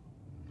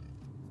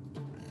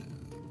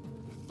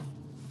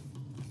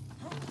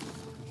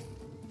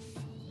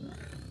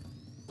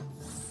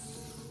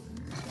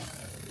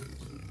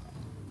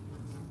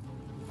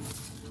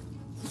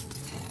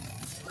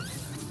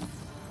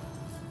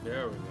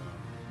 There we go.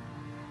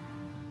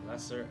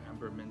 Lesser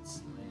Embermint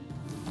Slain.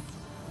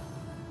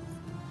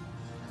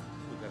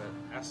 We got an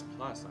S+.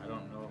 I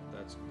don't know if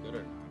that's good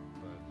or not,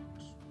 but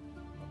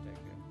I'll take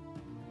it.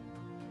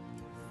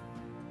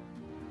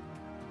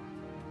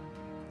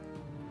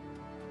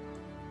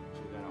 So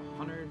we got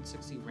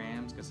 160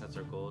 rams, guess that's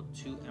our goal.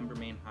 2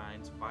 Embermane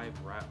hides,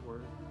 5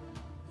 ratwort,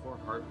 4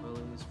 heart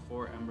lilies,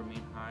 4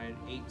 Embermane hide,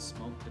 8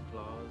 smoked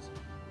claws,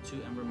 2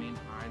 Embermane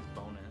hides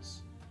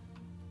bonus,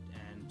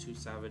 and 2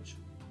 savage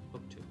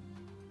hook tooth.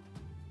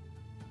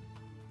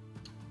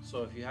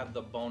 So if you have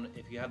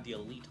the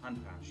elite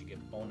hunt pass, you get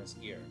bonus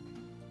gear.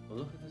 But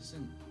look at this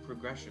in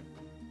progression.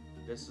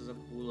 This is a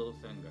cool little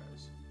thing,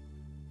 guys.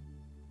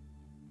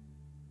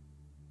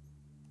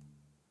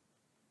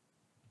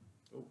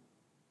 Oh.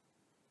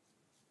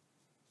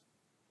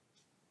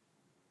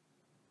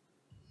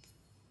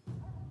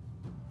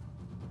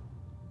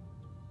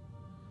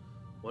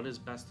 What is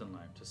best in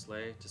life? To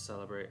slay, to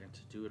celebrate, and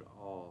to do it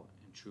all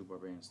in true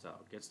barbarian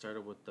style. Get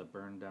started with the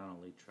burn down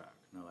elite track.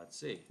 Now let's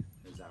see.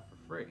 Is that for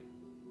free?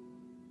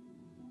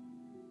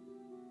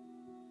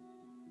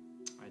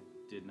 I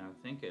did not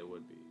think it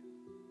would be.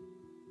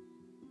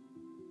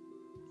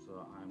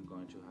 So I'm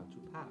going to have to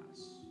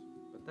pass.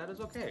 But that is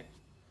okay.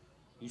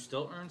 You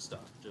still earn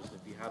stuff. Just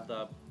if you have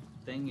the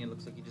thing, it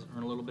looks like you just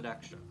earn a little bit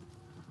extra.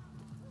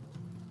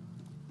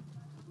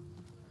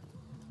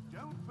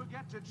 Don't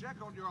forget to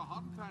check on your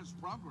hunt pass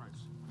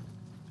progress.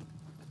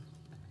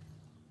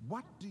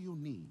 What do you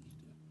need?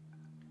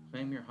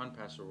 Claim your hunt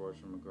pass rewards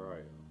from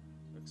Agrario.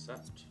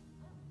 Accept.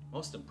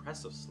 Most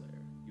impressive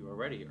Slayer. You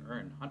already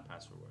earned hunt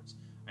pass rewards.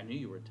 I knew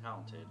you were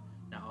talented.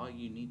 Now all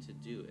you need to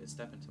do is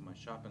step into my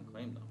shop and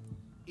claim them.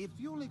 If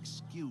you'll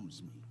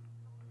excuse me.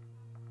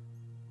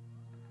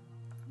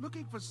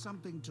 Looking for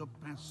something to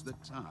pass the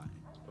time.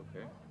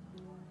 Okay.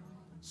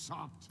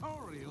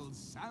 Sartorial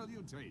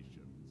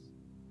salutations.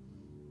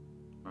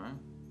 Alright.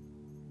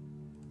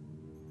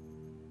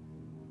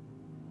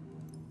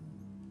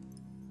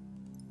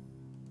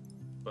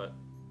 But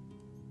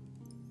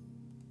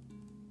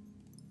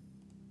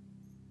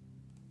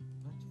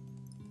what?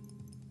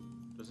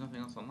 There's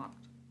nothing else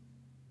unlocked.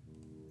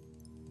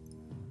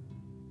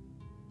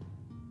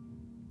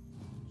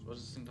 So what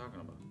is this thing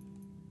talking about?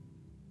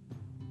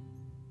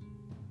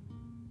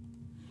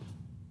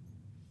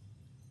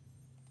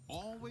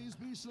 Always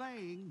be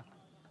slaying.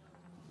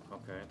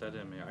 Okay, that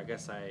didn't mean. I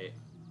guess I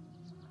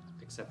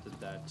accepted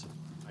that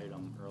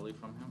item early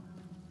from him.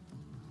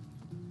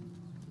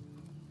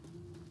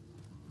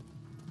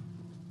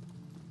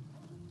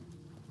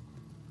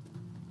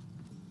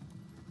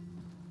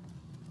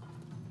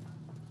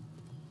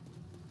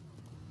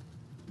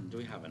 Do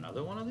we have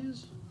another one of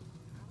these?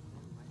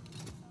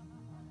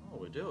 Oh,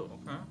 we do.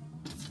 Okay.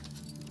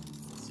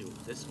 Let's see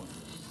what this one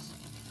is.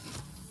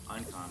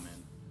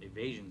 Uncommon.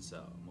 Evasion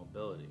cell.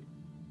 Mobility.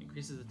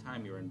 Increases the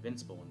time you're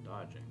invincible when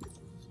dodging.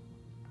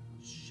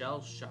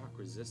 Shell shock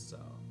resist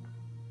cell.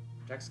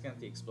 Protects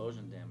against the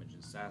explosion damage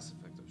and status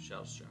effect of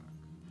shell shock.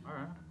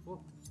 Alright,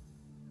 cool.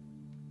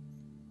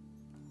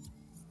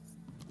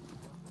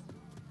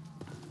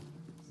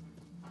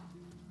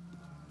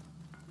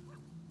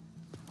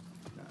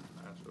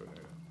 That's where I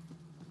go.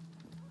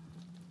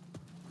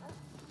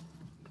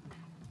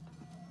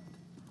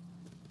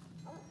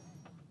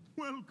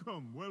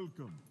 Welcome,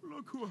 welcome.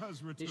 Look who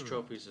has returned. These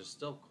trophies are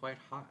still quite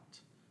hot.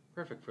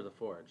 Perfect for the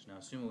forge. Now,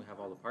 assuming we have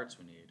all the parts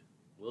we need,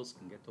 Wills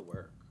can get to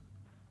work.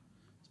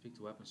 Speak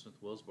to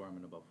Weaponsmith Wills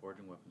Borman about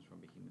forging weapons from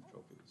Behemoth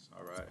trophies.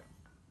 Alright.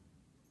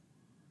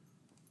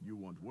 You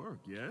want work,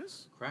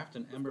 yes? Craft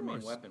an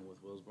Embermane weapon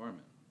with Wills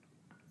Borman.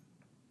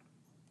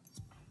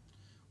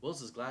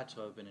 Wills is glad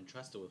to have been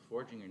entrusted with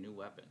forging a new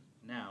weapon.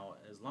 Now,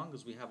 as long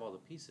as we have all the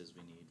pieces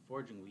we need,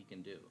 forging we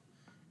can do.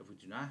 If we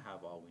do not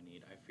have all we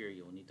need, I fear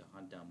you will need to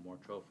hunt down more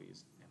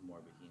trophies and more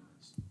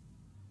behemoths.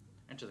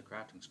 Enter the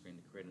crafting screen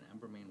to create an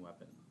Embermane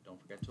weapon. Don't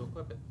forget to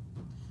equip it.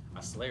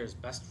 A Slayer's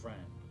best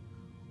friend.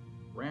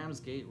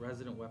 Ramsgate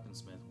resident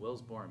weaponsmith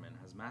Wills Borman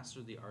has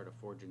mastered the art of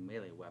forging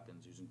melee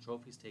weapons using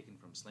trophies taken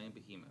from slain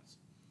behemoths.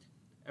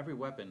 Every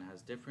weapon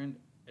has different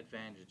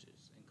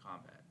advantages in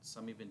combat.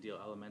 Some even deal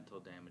elemental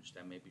damage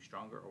that may be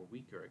stronger or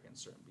weaker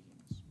against certain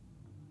behemoths.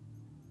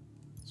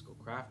 Let's go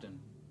crafting.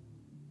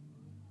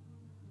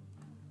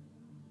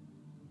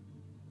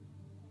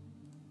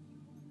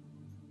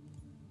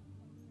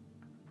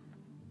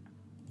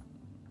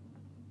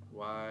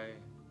 Why?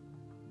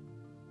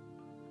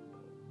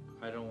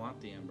 I don't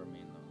want the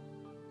Embermane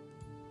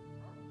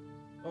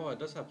though. Oh, it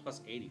does have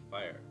plus 80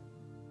 fire.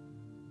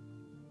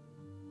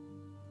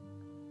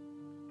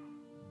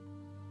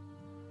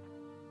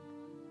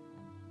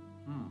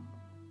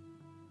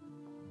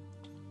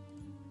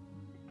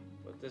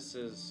 But this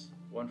is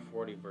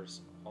 140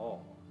 versus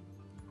all.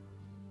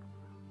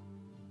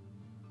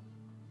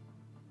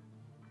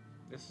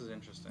 This is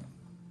interesting.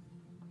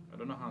 I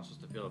don't know how I'm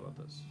supposed to feel about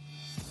this.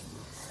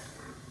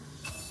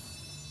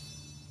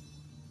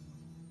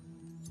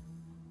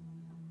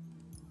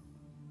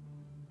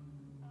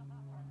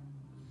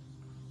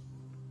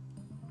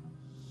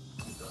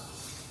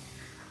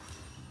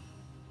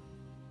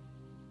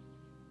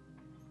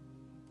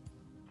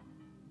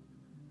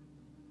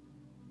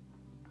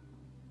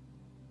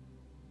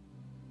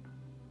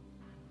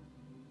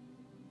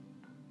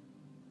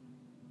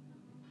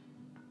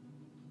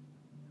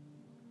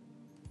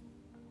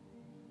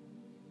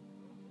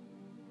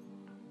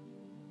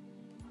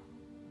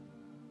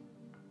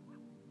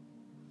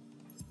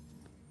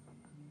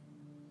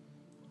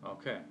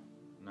 Okay,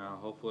 now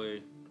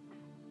hopefully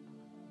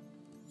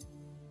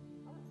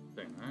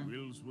thing, right?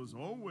 Wills was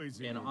always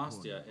in In your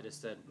Ostia, corner. it is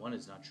said one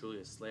is not truly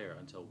a slayer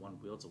until one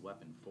wields a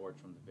weapon forged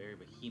from the very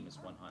behemoths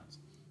one hunts.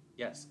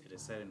 Yes, it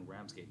is said in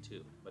Ramsgate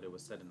too, but it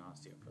was said in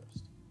Ostia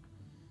first.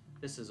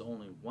 This is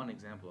only one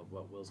example of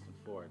what Wills can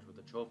forge with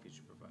the trophies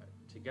you provide.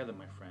 Together,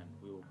 my friend,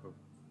 we will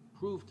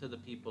prove to the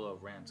people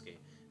of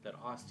Ramsgate that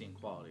Ostian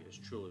quality is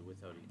truly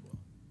without equal.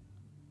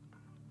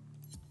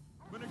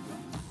 When it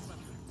comes to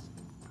weapons,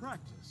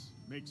 practice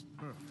makes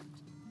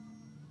perfect.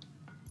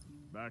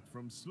 Back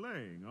from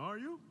slaying, are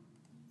you?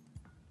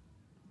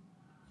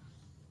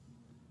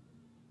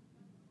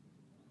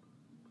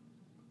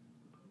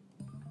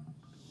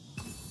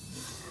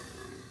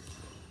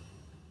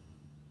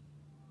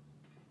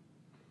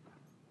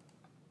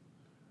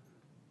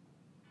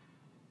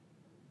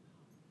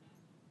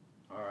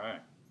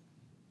 Alright,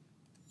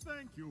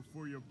 Thank you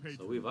for your so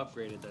patience. we've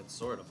upgraded that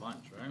sword a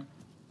bunch, right?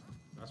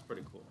 That's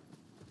pretty cool.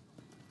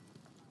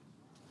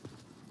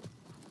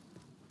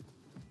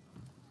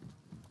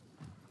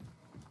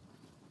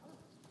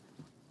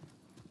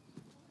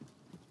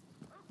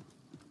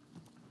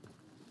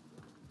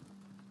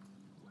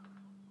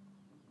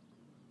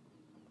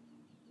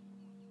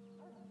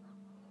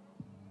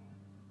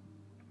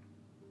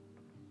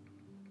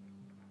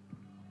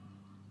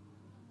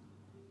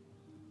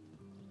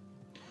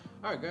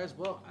 Alright guys,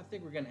 well, I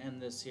think we're going to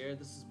end this here.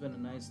 This has been a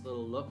nice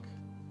little look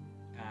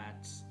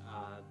at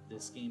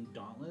this game,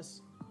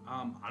 Dauntless.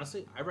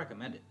 Honestly, I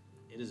recommend it.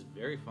 It is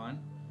very fun,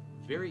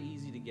 very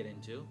easy to get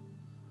into.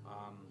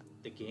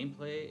 The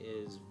gameplay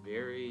is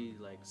very,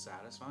 like,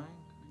 satisfying.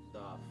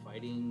 The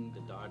fighting,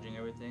 the dodging,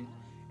 everything.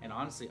 And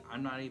honestly,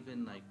 I'm not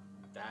even, like,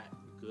 that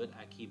good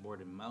at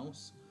keyboard and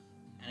mouse.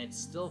 And it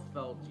still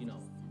felt, you know,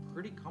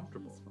 pretty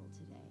comfortable.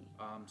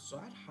 Today.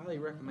 So I'd highly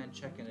recommend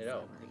checking it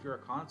out. If you're a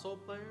console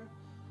player,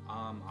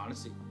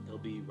 honestly, it'll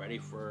be ready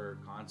for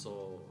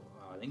console,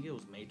 I think it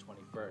was May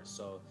 21st,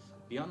 so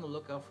be on the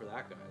lookout for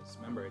that, guys.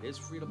 Remember, it is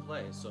free to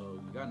play, so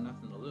you got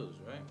nothing to lose,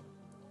 right?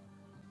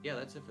 Yeah,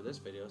 that's it for this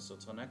video, so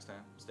until next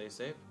time, stay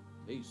safe,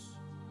 peace.